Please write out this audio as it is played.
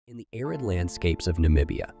the arid landscapes of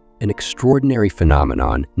Namibia, an extraordinary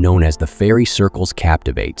phenomenon known as the fairy circles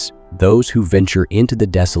captivates those who venture into the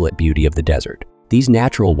desolate beauty of the desert. These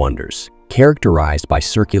natural wonders, characterized by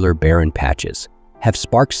circular barren patches, have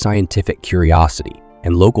sparked scientific curiosity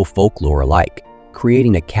and local folklore alike,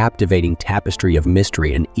 creating a captivating tapestry of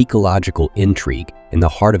mystery and ecological intrigue in the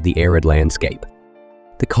heart of the arid landscape.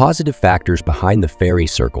 The causative factors behind the fairy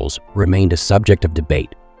circles remained a subject of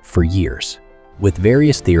debate for years, with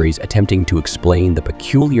various theories attempting to explain the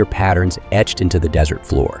peculiar patterns etched into the desert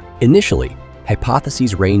floor. Initially,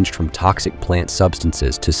 hypotheses ranged from toxic plant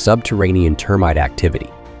substances to subterranean termite activity,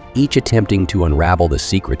 each attempting to unravel the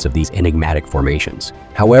secrets of these enigmatic formations.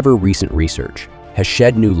 However, recent research has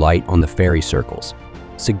shed new light on the fairy circles,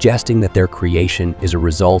 suggesting that their creation is a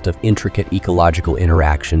result of intricate ecological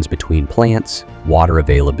interactions between plants, water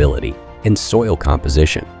availability, and soil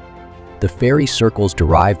composition. The fairy circles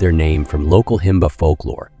derive their name from local Himba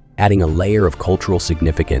folklore, adding a layer of cultural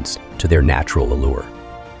significance to their natural allure.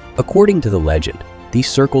 According to the legend, these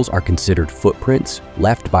circles are considered footprints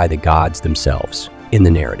left by the gods themselves. In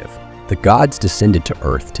the narrative, the gods descended to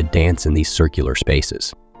Earth to dance in these circular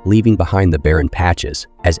spaces, leaving behind the barren patches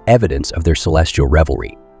as evidence of their celestial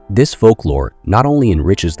revelry. This folklore not only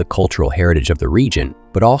enriches the cultural heritage of the region,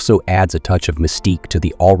 but also adds a touch of mystique to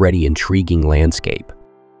the already intriguing landscape.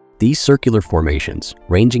 These circular formations,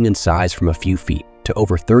 ranging in size from a few feet to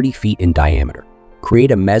over 30 feet in diameter,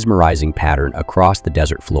 create a mesmerizing pattern across the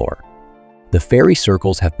desert floor. The fairy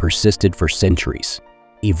circles have persisted for centuries,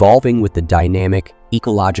 evolving with the dynamic,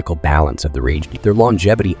 ecological balance of the region. Their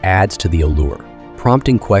longevity adds to the allure,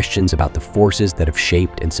 prompting questions about the forces that have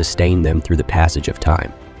shaped and sustained them through the passage of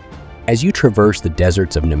time. As you traverse the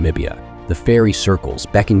deserts of Namibia, the fairy circles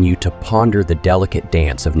beckon you to ponder the delicate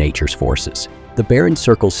dance of nature's forces. The barren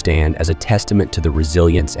circles stand as a testament to the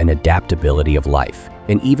resilience and adaptability of life,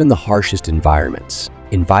 in even the harshest environments,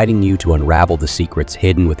 inviting you to unravel the secrets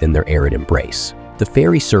hidden within their arid embrace. The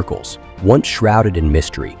fairy circles, once shrouded in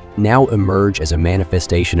mystery, now emerge as a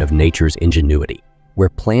manifestation of nature's ingenuity, where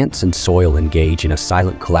plants and soil engage in a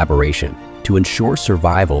silent collaboration to ensure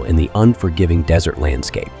survival in the unforgiving desert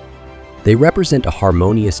landscape. They represent a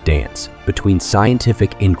harmonious dance between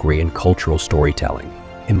scientific inquiry and cultural storytelling,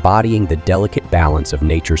 embodying the delicate balance of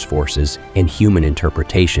nature's forces and human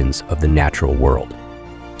interpretations of the natural world.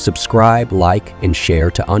 Subscribe, like, and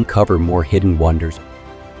share to uncover more hidden wonders.